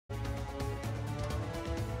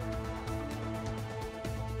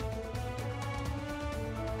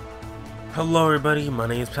Hello everybody, my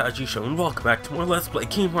name is Jusho and welcome back to more Let's Play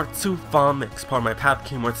Kingdom Hearts 2 Fall Mix, part of my Path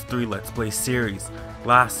Kingdom Hearts 3 Let's Play series.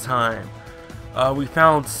 Last time, we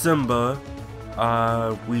found Simba,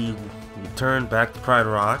 we returned back to Pride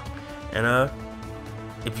Rock, and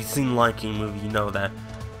if you've seen the Lion King movie, you know that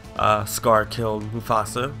Scar killed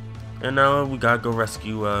Mufasa, and now we gotta go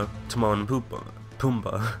rescue Timon and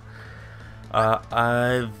Pumbaa.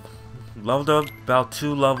 I've leveled up about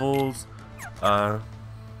 2 levels.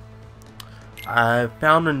 I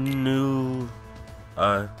found a new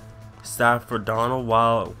staff for Donald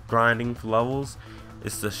while grinding for levels.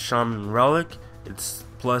 It's the Shaman Relic. It's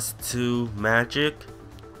 +2 magic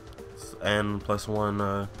and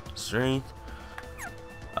 +1 strength.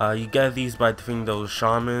 You get these by defeating those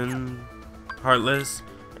Shaman Heartless,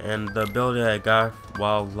 and the ability I got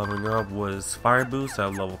while leveling up was Fire Boost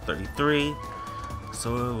at level 33.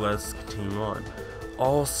 So let's continue on.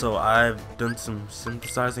 Also, I've done some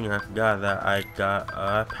synthesizing and I forgot that I got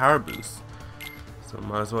a power boost, so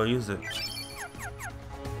might as well use it.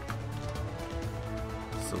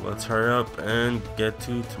 So let's hurry up and get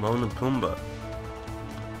to Timon and Pumbaa.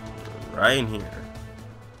 Right in here.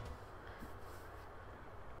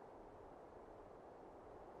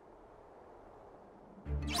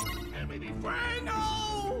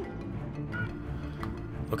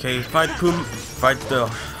 Okay, fight the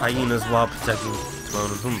hyenas while protecting Timon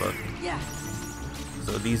and Pumbaa.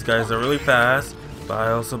 So these guys are really fast, but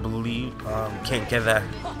I also believe can't get that.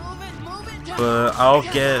 But I'll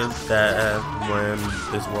get that when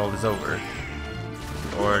this world is over,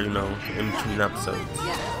 or you know, in between episodes.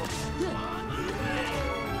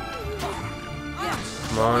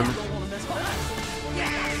 Come on.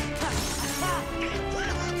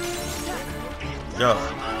 Yo.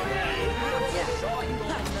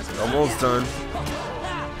 Almost done.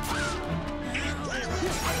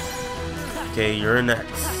 Okay, you're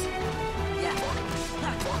next.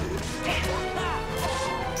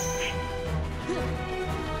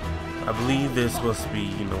 I believe they're supposed to be,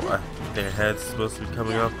 you know, their head's supposed to be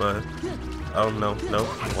coming up, but oh no, nope,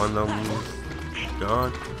 one of them is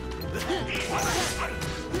gone.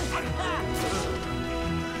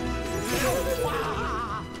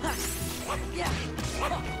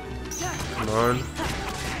 Come on.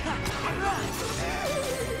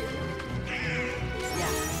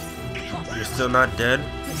 You're still not dead?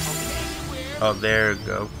 Oh, there you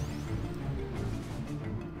go.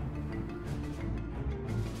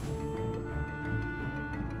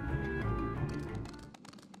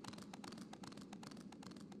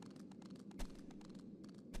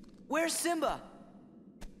 Where's Simba?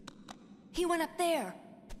 He went up there.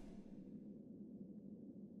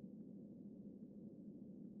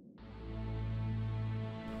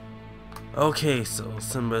 Okay, so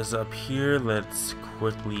Simba's up here. Let's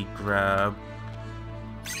quickly grab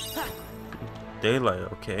Daylight,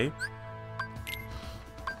 okay.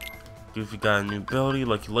 Goofy got a new ability,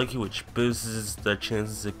 Lucky, which boosts the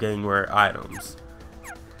chances of getting rare items.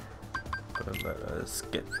 But let us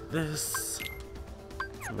get this.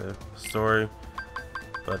 The story.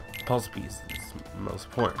 But Pulse Piece is most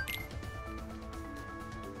important.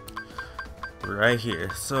 Right here.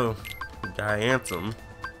 So, we got Anthem.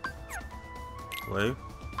 Wait.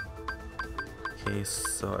 Okay,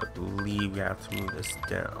 so I believe we have to move this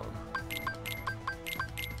down.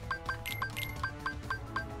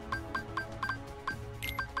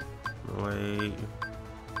 Wait.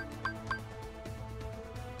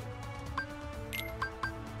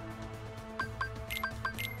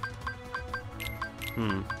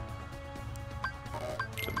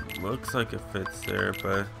 It looks like it fits there,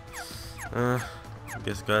 but I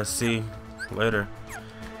guess gotta see later.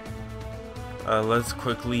 Let's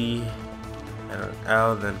quickly head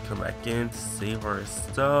out, then come back in to save our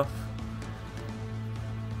stuff.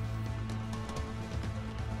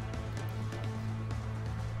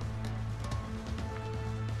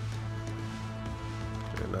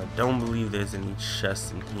 And I don't believe there's any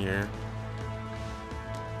chests in here.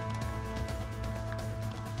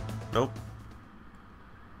 Nope.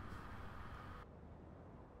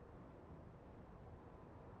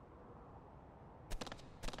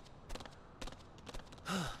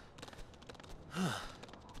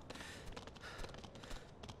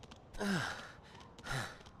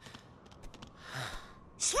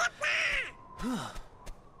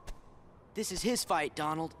 This is his fight,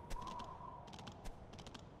 Donald.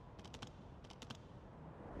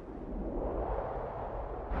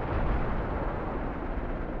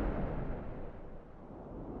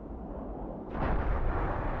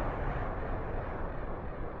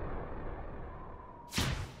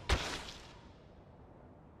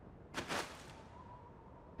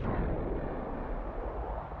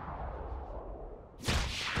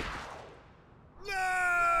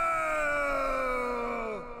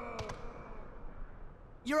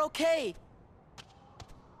 okay.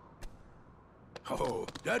 Oh,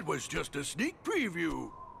 that was just a sneak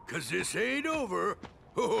preview. 'Cause this ain't over.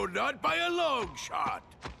 Oh, not by a long shot.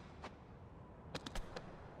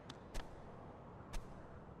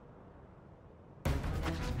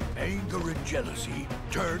 Anger and jealousy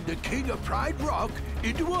turned the king of Pride Rock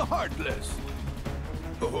into a Heartless.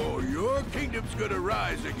 Oh, your kingdom's gonna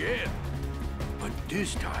rise again. But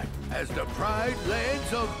this time as the Pride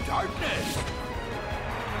Lands of Darkness.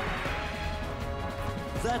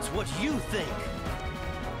 That's what you think.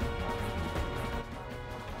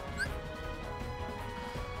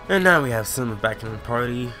 And now we have Simba back in the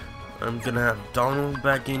party. I'm gonna have Donald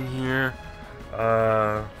back in here.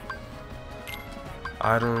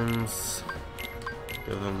 Items.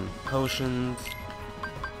 Give them potions.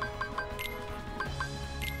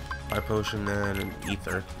 Fire potion and an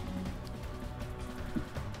ether.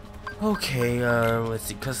 Okay, let's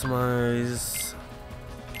see, customize.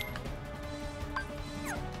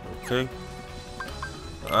 Okay.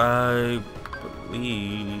 I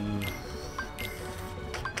believe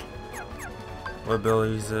what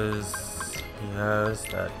abilities is he has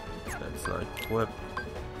that's not equipped.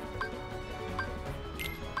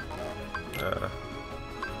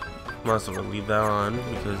 Might as well leave that on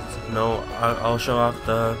because no, I'll show off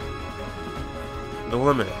the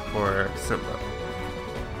limit for Simba.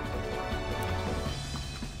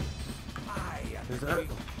 Is that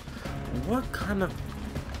what kind of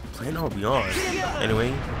plane are we on?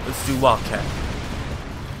 Anyway, let's do Wildcat.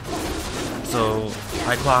 So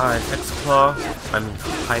High Claw and X Claw. I'm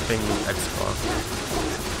hyping X Claw.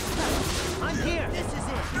 I'm here. This is it.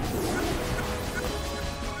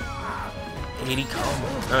 80 combo.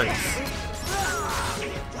 Nice.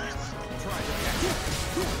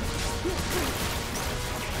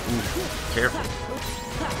 Ooh, careful.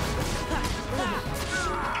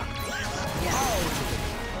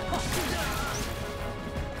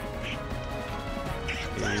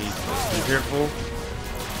 Okay, be careful.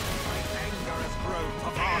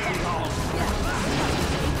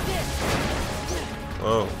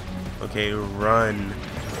 Oh, okay, run.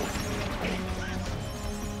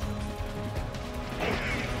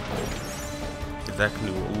 Because that can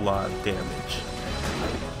do a lot of damage.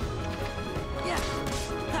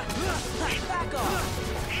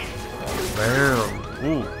 Bam!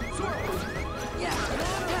 Ooh.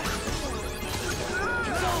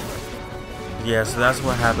 Yeah, so that's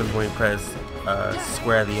what happens when you press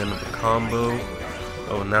square at the end of the combo.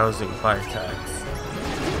 Oh, now it's doing fire attacks.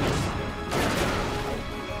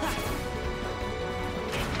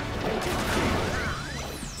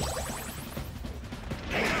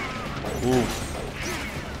 Ooh.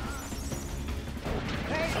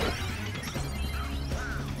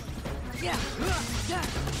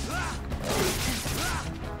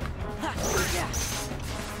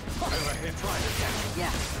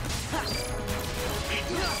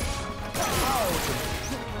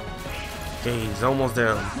 Okay, he's almost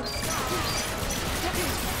down.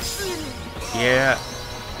 Yeah,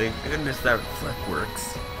 thank goodness that reflect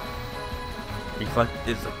works. Reflect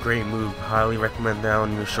is a great move. Highly recommend that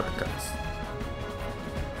on your shortcuts.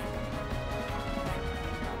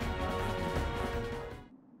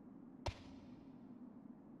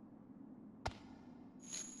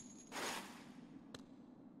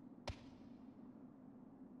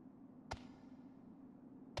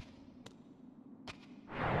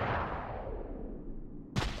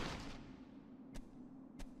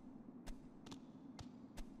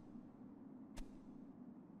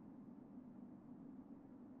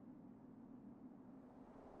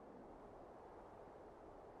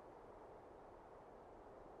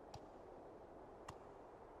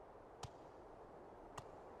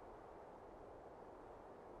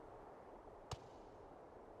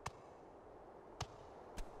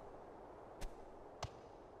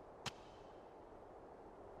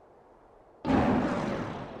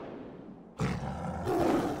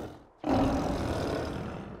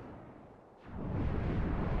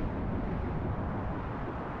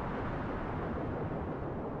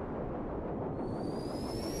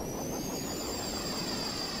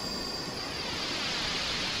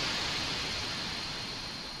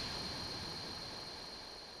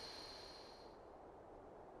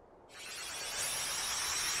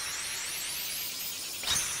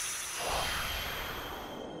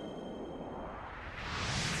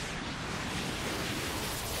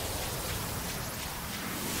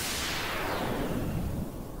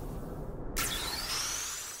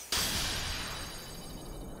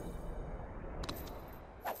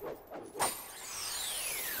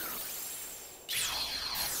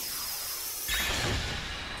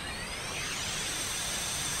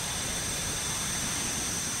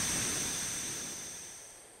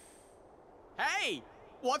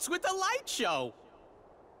 What's with the light show?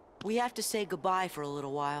 We have to say goodbye for a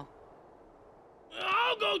little while.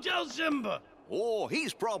 I'll go tell Simba. Oh,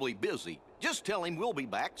 he's probably busy. Just tell him we'll be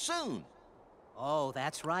back soon. Oh,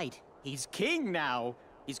 that's right. He's king now.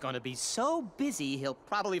 He's gonna be so busy, he'll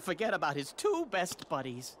probably forget about his two best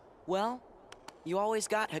buddies. Well, you always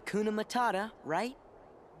got Hakuna Matata, right?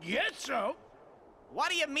 Yes, so.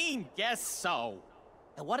 What do you mean, guess so?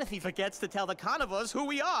 And what if he forgets to tell the carnivores who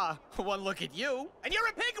we are? One look at you, and you're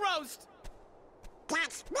a pig roast!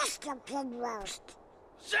 That's Mr. Pig Roast.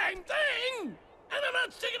 Same thing! And I'm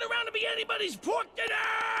not sticking around to be anybody's pork dinner!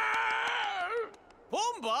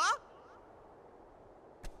 Pumbaa?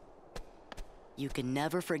 You can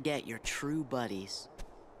never forget your true buddies.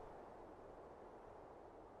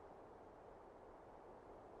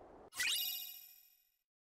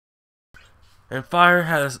 And Fire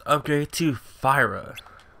has upgraded to Fyra.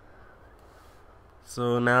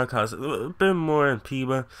 So now it costs a bit more MP,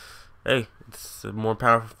 but hey, it's a more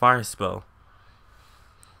powerful fire spell.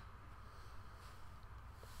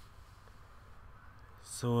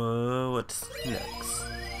 So what's next?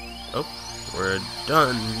 Oh, we're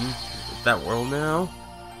done with that world now.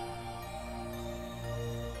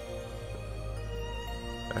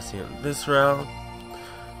 That's the end of this route.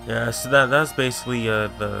 Yeah, so that's basically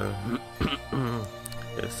the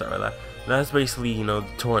yeah, sorry that. That's basically, you know,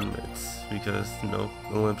 the tournaments, because, you know,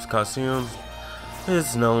 the Olympics costume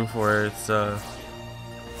is known for its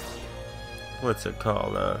what's it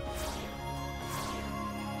called,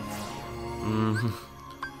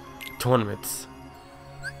 tournaments.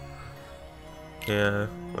 Yeah,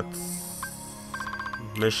 what's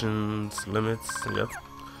missions, limits, yep,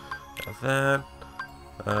 got that.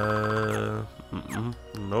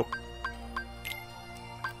 Nope.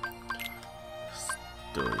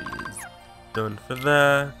 Story is done for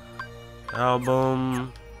that.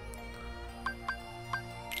 Album.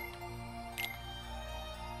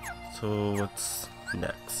 So what's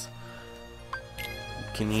next? You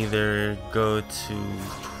can either go to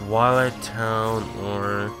Twilight Town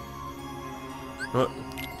or well,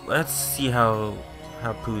 let's see how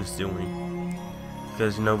Pooh's doing,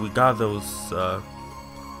 because you know we got those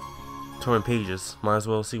torn pages. Might as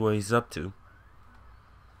well see what he's up to.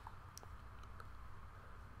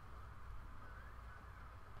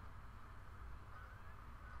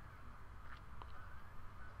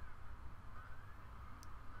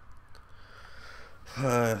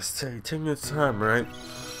 Taking your time, right?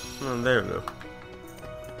 Oh, there we go.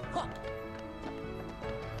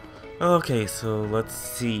 Okay, so let's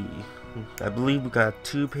see. I believe we got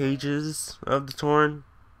 2 pages of the torn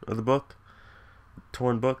book.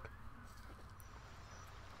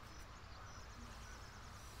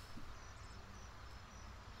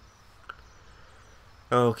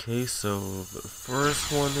 Okay, so the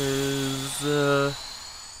first one is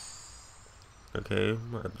okay,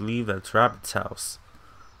 I believe that's Rabbit's house.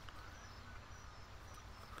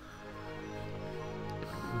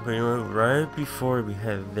 But you know, right before we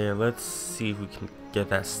head there, let's see if we can get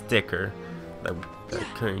that sticker that I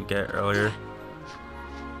couldn't get earlier.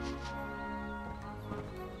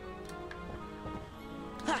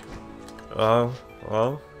 Oh.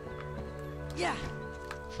 Yeah.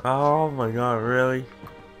 Oh my god, really?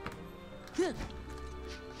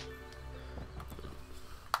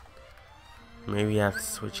 Maybe I have to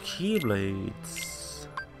switch keyblades.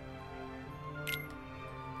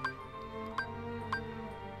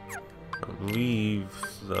 I believe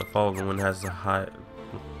the following one has the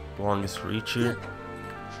longest reach here.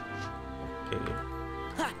 Okay.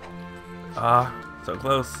 Ah, so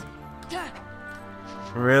close.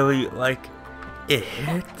 Really, like, it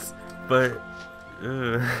hits, but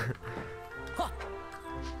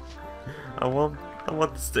I want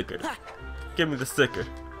the sticker. Give me the sticker,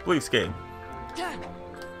 please, game.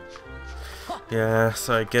 Yeah,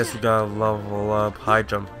 so I guess we gotta level up high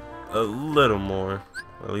jump a little more,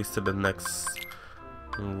 at least to the next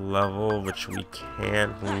level, which we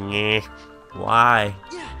can't. Why?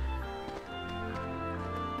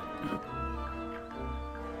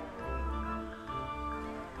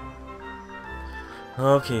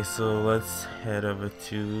 Okay, so let's head over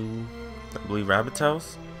to, I believe, Rabbit's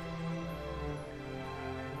house.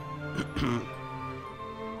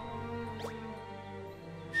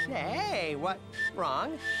 Say, what's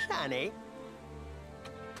wrong, Sonny?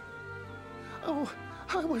 Oh,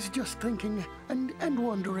 I was just thinking and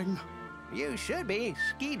wondering. You should be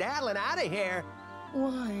skedaddling out of here.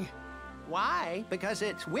 Why? Why? Because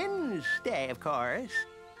it's Wednesday, of course.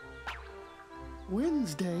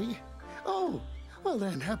 Wednesday? Oh, well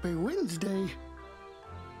then, happy Wednesday.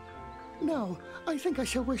 Now, I think I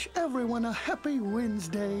shall wish everyone a happy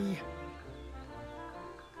Wednesday.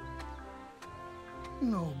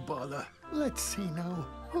 No bother. Let's see now.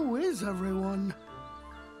 Who is everyone?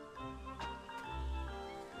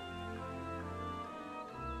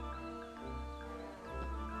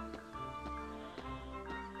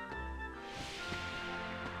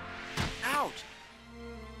 Ouch!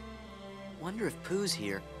 Wonder if Pooh's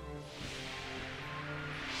here.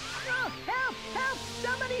 Oh, help! Help!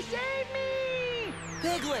 Somebody save me!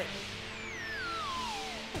 Piglet!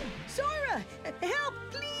 Sora! Help,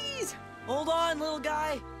 please! Hold on, little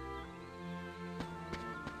guy!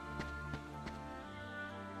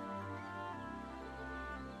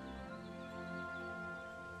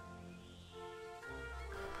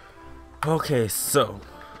 Okay, so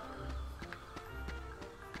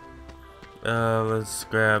let's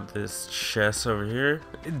grab this chest over here.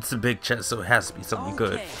 It's a big chest, so it has to be something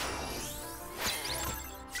good.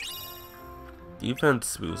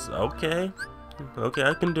 Defense boost. Okay,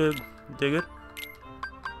 I can dig it.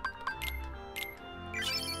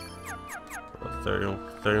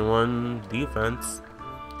 31 defense.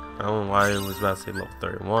 I don't know why I was about to say level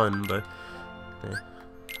 31,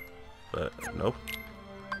 but nope.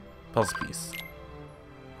 Pulse piece.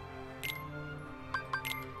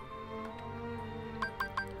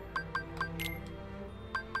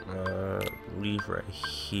 Leave right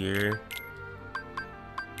here.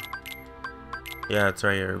 Yeah, it's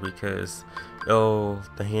right here because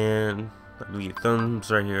the hand, I believe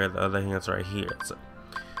thumb's right here, the other hand's right here, so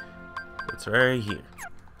it's right here.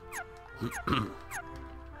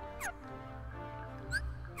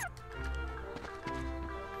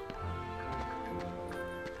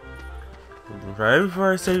 Right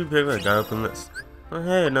before I save Piglet, I gotta open this. Oh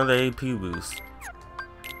hey, another AP boost.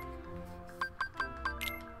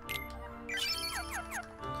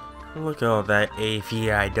 Look at all that AP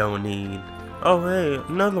I don't need. Oh hey,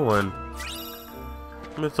 another one.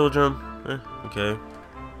 Missile jump. Okay.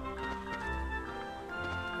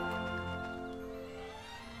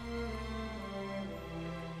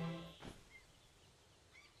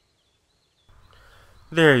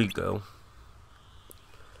 There you go.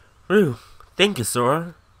 Whew. Thank you,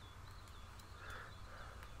 Sora.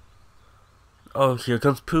 Oh, here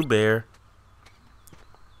comes Pooh Bear.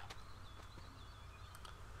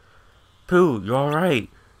 Pooh, you alright?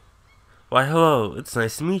 Why, hello, it's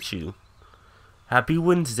nice to meet you. Happy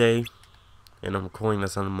Wednesday. And I'm recording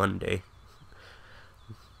this on Monday.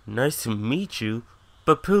 Nice to meet you?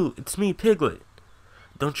 But Pooh, it's me, Piglet.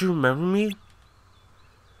 Don't you remember me?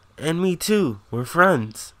 And me too, we're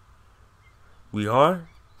friends. We are?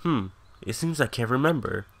 It seems I can't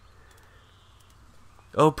remember.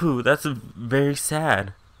 Oh, Pooh, that's very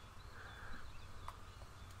sad.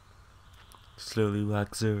 Slowly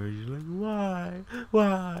walks over. You're like,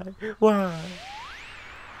 why?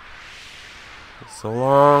 So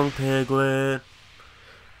long, Piglet.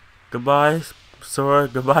 Goodbye, Sora.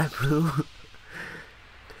 Goodbye, Pooh.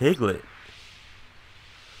 Piglet.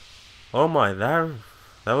 Oh my, that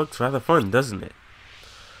looks rather fun, doesn't it?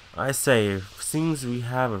 I say, it seems we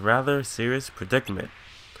have a rather serious predicament.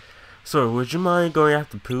 So, would you mind going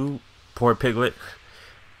after Pooh? Poor Piglet.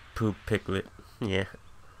 Pooh Piglet. Yeah.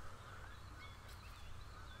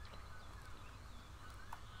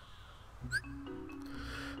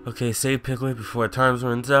 Okay, save Piglet before time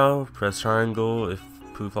runs out. Press triangle if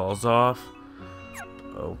Pooh falls off.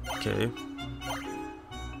 Okay.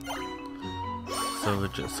 So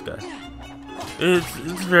it just got. It's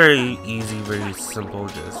very easy, very simple.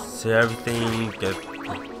 Just save everything, get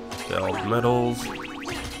all the medals.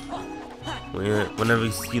 Whenever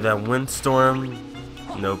you see that windstorm,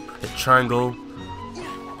 hit triangle.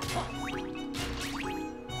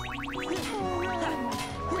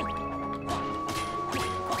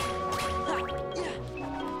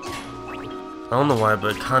 I don't know why,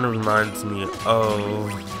 but it kind of reminds me of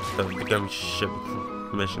the Gummy Ship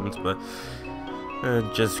missions, but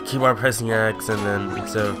just keep on pressing X, and then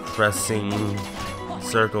instead of pressing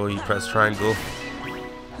circle, you press triangle.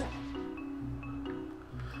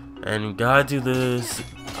 And you gotta do this,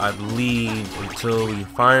 I believe, until you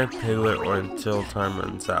find Piglet or until time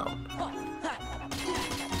runs out.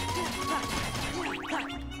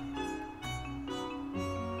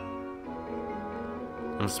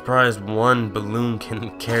 I'm surprised one balloon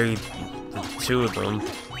can carry the two of them.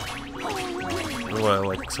 What,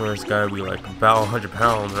 like, Sora's gotta be like about 100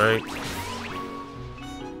 pounds, right?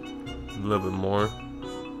 A little bit more.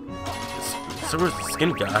 Sora's the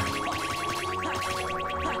skinny guy.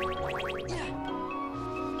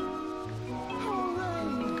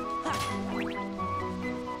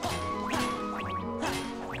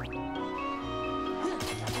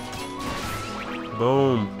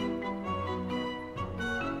 Boom.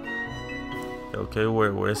 Okay,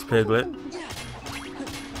 where's Piglet?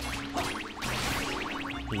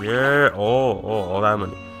 Yeah, all that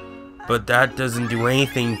money. But that doesn't do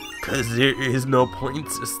anything because there is no point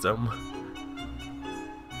system.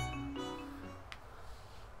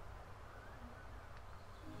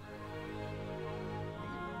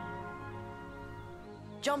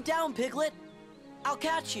 Jump down, Piglet. I'll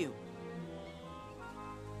catch you.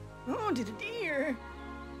 Oh, dear.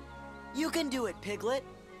 You can do it, Piglet.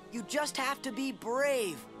 You just have to be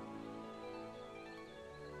brave.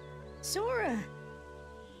 Sora.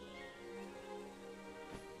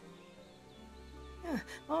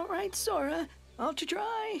 All right, Sora. I'll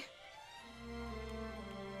try.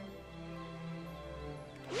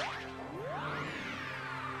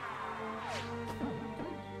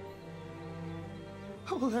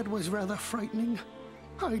 Oh, that was rather frightening.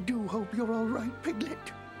 I do hope you're all right,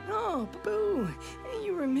 Piglet. Oh, Boo,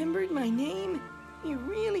 you remembered my name? You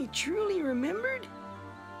really, truly remembered?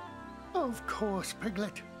 Of course,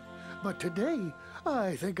 Piglet. But today,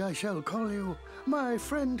 I think I shall call you my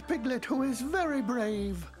friend Piglet, who is very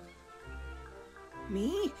brave.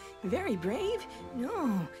 Me? Very brave?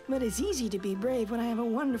 No, but it's easy to be brave when I have a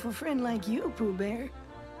wonderful friend like you, Pooh Bear.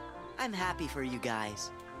 I'm happy for you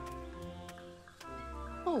guys.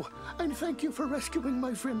 Oh, and thank you for rescuing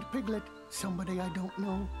my friend Piglet, somebody I don't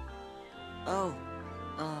know. Oh,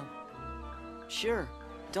 sure.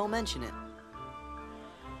 Don't mention it.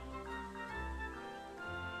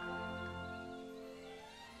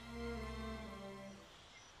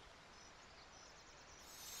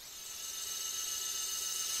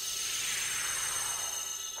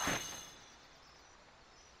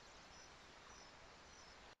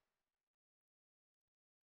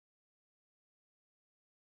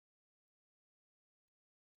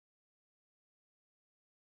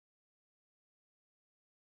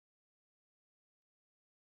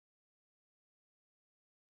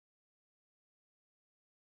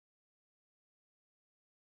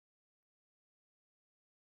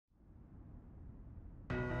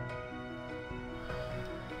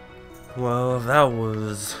 Well, that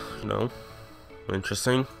was,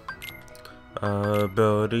 interesting.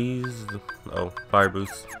 Abilities. Oh, fire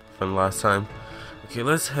boost from last time. Okay,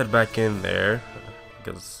 let's head back in there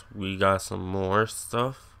because we got some more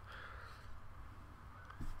stuff.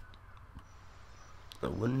 I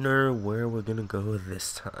wonder where we're gonna go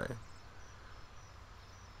this time.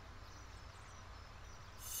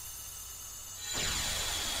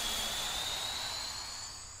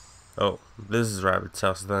 Oh, this is Rabbit's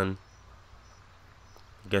house then.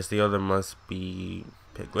 I guess the other must be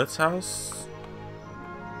Piglet's house?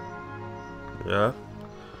 Yeah.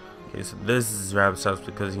 Okay, so this is Rabbit's house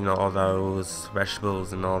because, all those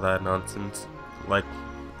vegetables and all that nonsense. Like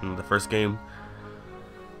in the first game.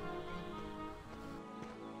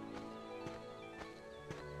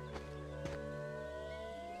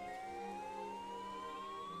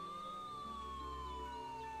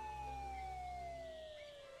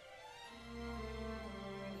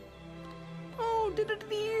 Oh,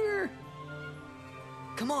 dear.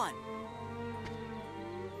 Come on.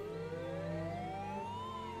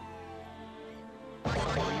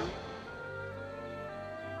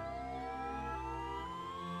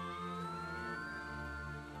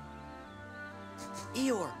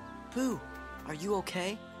 Eeyore, Pooh, are you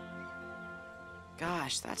okay?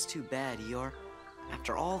 Gosh, that's too bad, Eeyore.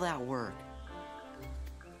 After all that work.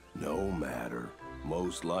 No matter.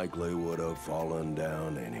 Most likely would have fallen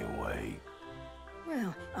down anyway.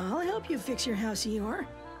 Well, I'll help you fix your house, Eeyore.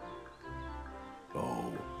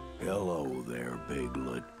 Oh, hello there,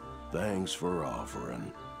 Piglet. Thanks for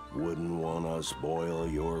offering. Wouldn't want to spoil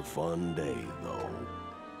your fun day, though.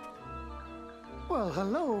 Well,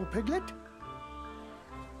 hello, Piglet.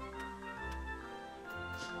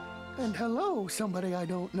 And hello, somebody I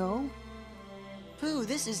don't know. Pooh,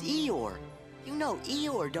 this is Eeyore. You know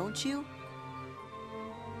Eeyore, don't you?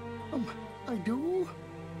 I do?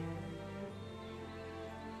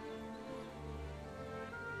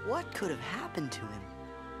 What could have happened to him?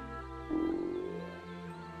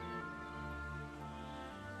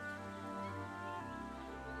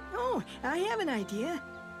 Oh, I have an idea.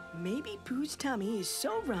 Maybe Pooh's tummy is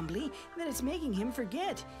so rumbly that it's making him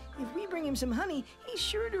forget. If we bring him some honey, he's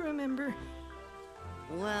sure to remember.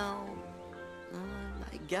 Well,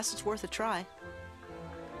 I guess it's worth a try.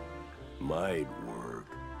 Might work,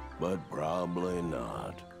 but probably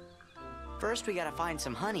not. First, we gotta find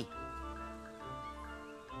some honey.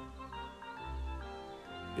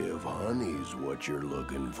 If honey's what you're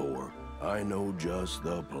looking for, I know just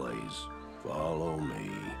the place. Follow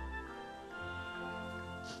me.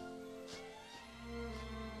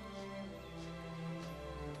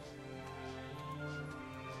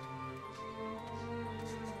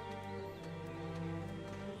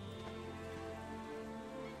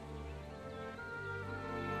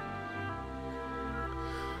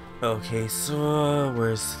 Okay, so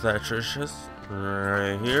where's that treasure chest?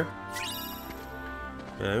 Right here.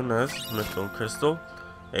 Okay, nice. Mythril crystal.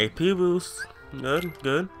 AP boost. Good,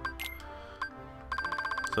 good.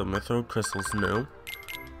 So mythril crystals new.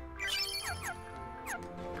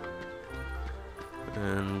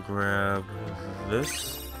 And grab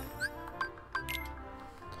this.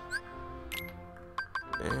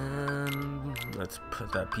 And let's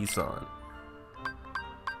put that piece on.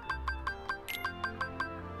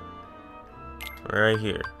 Right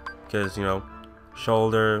here. Because, you know,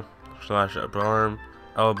 shoulder, slash upper arm,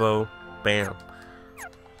 elbow, bam.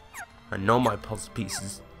 I know my puzzle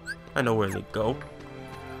pieces. I know where they go.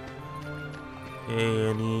 Okay,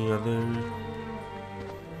 any other?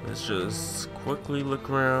 Let's just quickly look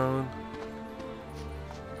around.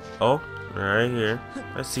 Oh, right here.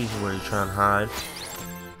 I see where you're trying to hide.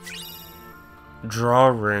 Draw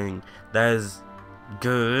ring. That is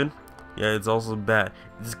good. Yeah, it's also bad.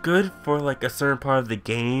 It's good for like a certain part of the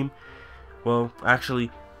game. Well,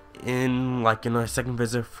 actually, in our second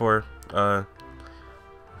visit for Port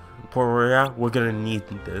Royale, we're gonna need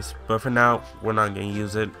this. But for now, we're not gonna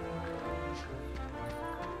use it.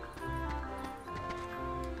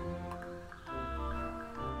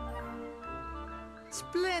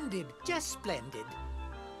 Splendid, just splendid.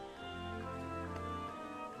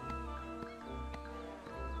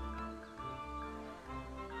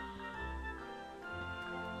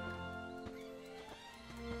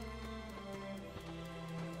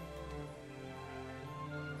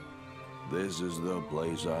 This is the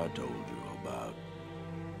place I told you about.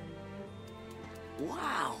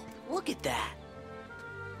 Wow, look at that.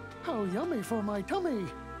 How yummy for my tummy.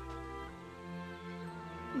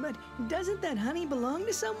 But doesn't that honey belong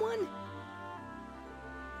to someone?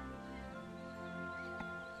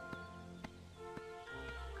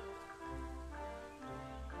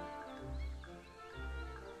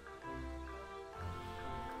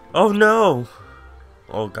 Oh no!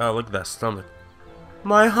 Oh god, look at that stomach.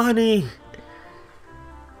 My honey!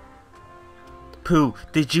 Pooh,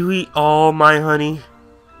 did you eat all my honey?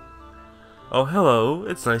 Oh hello,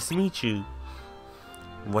 it's nice to meet you.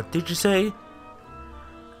 What did you say?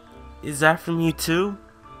 Is that from you too?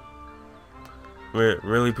 Wait,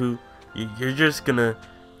 really, Pooh? You're just gonna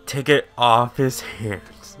take it off his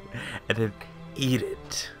hands and then eat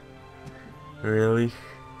it? Really?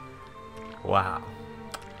 Wow.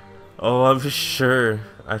 Oh, I'm sure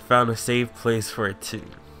I found a safe place for it too.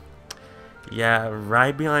 Yeah,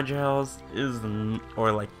 right behind your house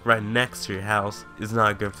or like right next to your house is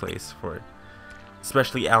not a good place for it.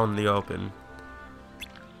 Especially out in the open.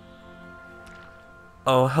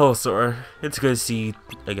 Oh, hello, Sora. It's good to see you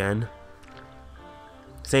again.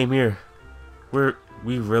 Same here.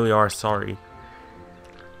 We really are sorry.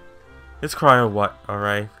 It's cry or what,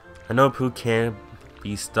 alright? I know Pooh can't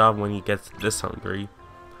be stopped when he gets this hungry.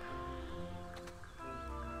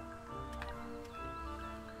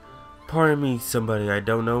 Pardon me, somebody I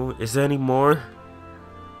don't know. Is there any more?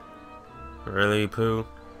 Really, Pooh?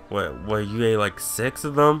 What, you ate like 6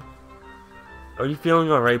 of them? Are you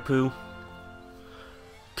feeling alright, Pooh?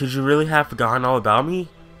 Could you really have forgotten all about me?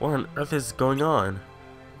 What on earth is going on?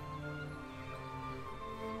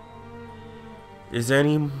 Is there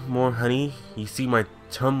any more honey? You see your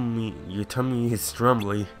tummy is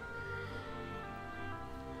rumbly.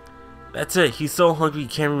 That's it, he's so hungry he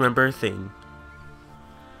can't remember a thing.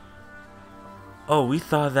 Oh, we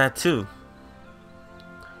thought of that too.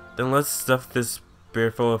 Then let's stuff this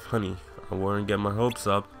bear full of honey. I wouldn't get my hopes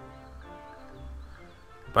up.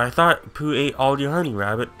 But I thought Pooh ate all your honey,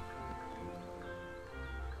 Rabbit.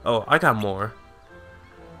 Oh, I got more.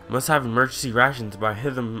 Must have emergency rations, but I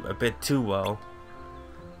hid them a bit too well.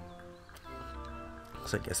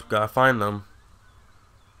 So I guess we gotta find them.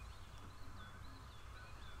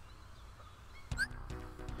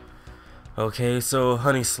 Okay, so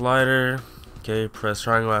honey slider. Okay, press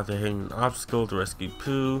triangle after hitting an obstacle to rescue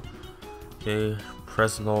Pooh. Okay,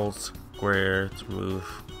 press and hold square to move.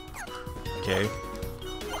 Okay.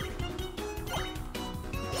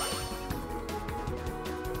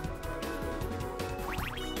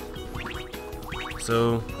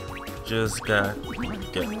 So, just gotta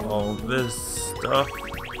get all this stuff.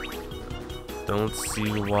 Don't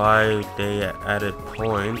see why they added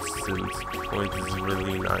points, since points is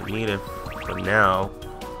really not needed for now.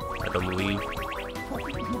 I don't believe.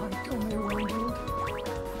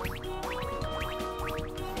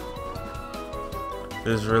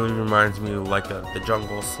 This really reminds me of like the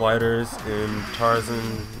jungle sliders in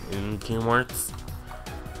Tarzan in Kingdom Hearts.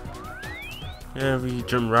 Yeah, we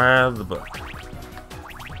jump right out of the book.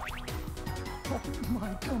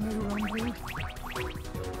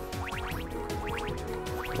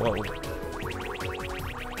 Whoa.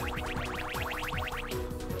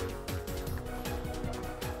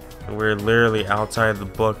 We're literally outside the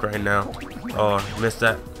book right now. Oh, I missed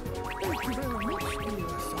that. Thank you very much, dear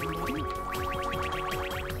somebody.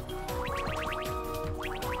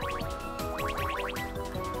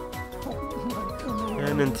 Oh, my tummy.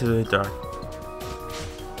 And into the dark.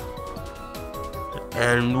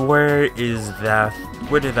 And where is that?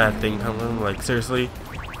 Where did that thing come from? Like, seriously?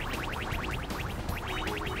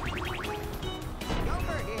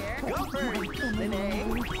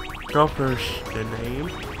 Gopher's the name.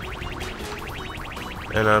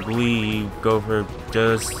 And I believe Gopher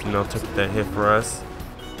just, you know, took that hit for us.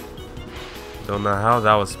 Don't know how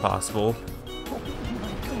that was possible.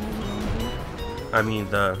 I mean,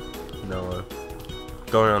 you know,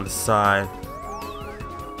 going on the side.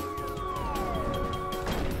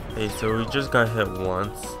 Hey, so we just got hit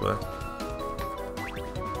once, but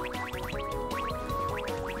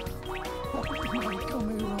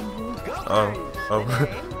oh,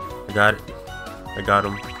 I got it. I got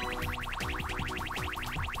him.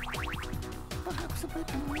 Perhaps a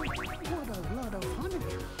bit more. What a lot of honey.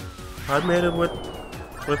 I made it with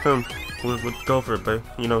him, with Gopher, but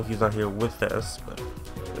you know he's not here with us. But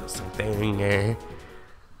there's something there.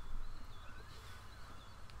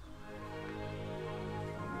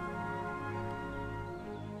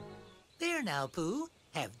 There now, Pooh.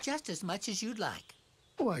 Have just as much as you'd like.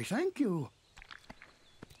 Why, thank you.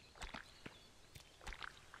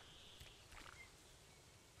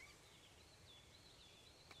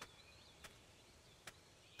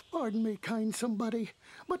 Pardon me, kind somebody,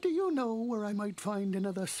 but do you know where I might find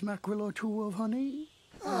another smackerel or two of honey?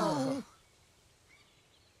 Oh.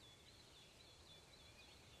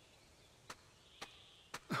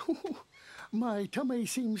 My tummy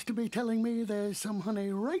seems to be telling me there's some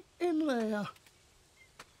honey right in there.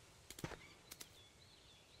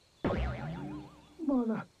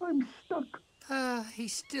 Mother, I'm stuck. He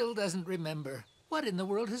still doesn't remember. What in the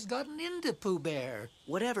world has gotten into Pooh Bear?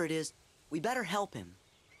 Whatever it is, we better help him.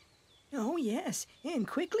 Oh, yes, and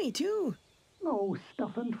quickly, too. No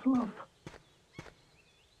stuff and fluff.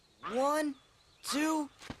 1, 2,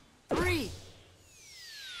 3.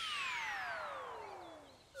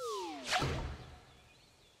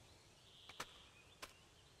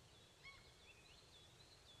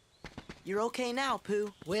 You're okay now,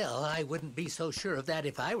 Pooh. Well, I wouldn't be so sure of that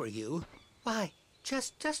if I were you. Why,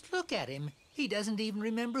 just look at him. He doesn't even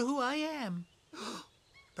remember who I am.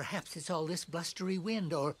 Perhaps it's all this blustery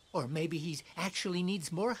wind, or maybe he's actually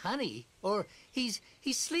needs more honey, or he's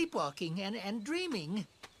sleepwalking and dreaming.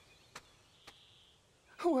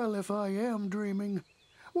 Well, if I am dreaming,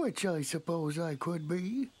 which I suppose I could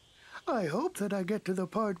be, I hope that I get to the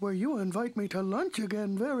part where you invite me to lunch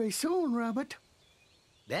again very soon, Rabbit.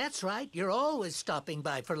 That's right. You're always stopping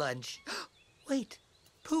by for lunch. Wait,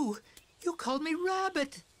 Pooh, you called me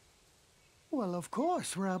Rabbit. Well, of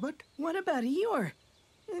course, Rabbit. What about Eeyore?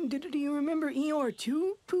 And do you remember Eeyore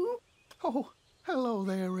too, Pooh? Oh, hello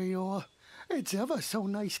there, Eeyore. It's ever so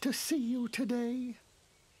nice to see you today.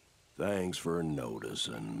 Thanks for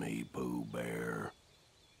noticing me, Pooh Bear.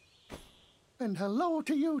 And hello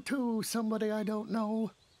to you too, somebody I don't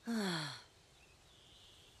know.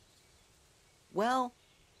 Well,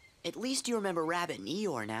 at least you remember Rabbit and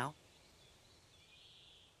Eeyore now.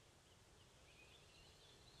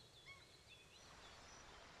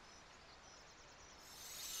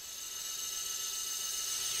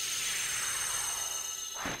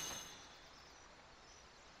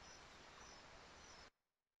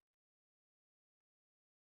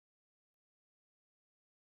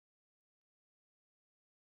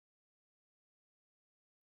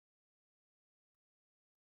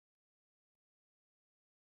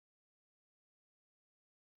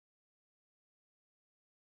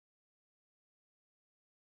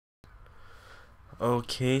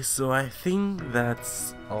 Okay, so I think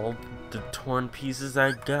that's all the torn pieces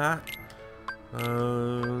I got.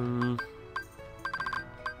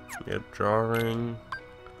 Yeah, drawing.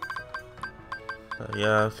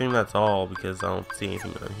 Yeah, I think that's all because I don't see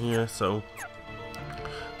anything on here. So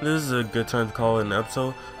this is a good time to call it an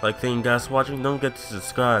episode. Like, thank you guys for watching. Don't forget to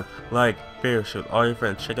subscribe, like, share with all your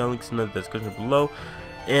friends. Check out links in the description below.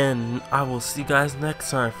 And I will see you guys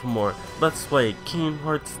next time for more Let's Play Kingdom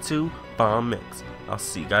Hearts 2 Bomb Mix. I'll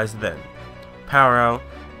see you guys then. Power out.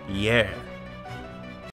 Yeah.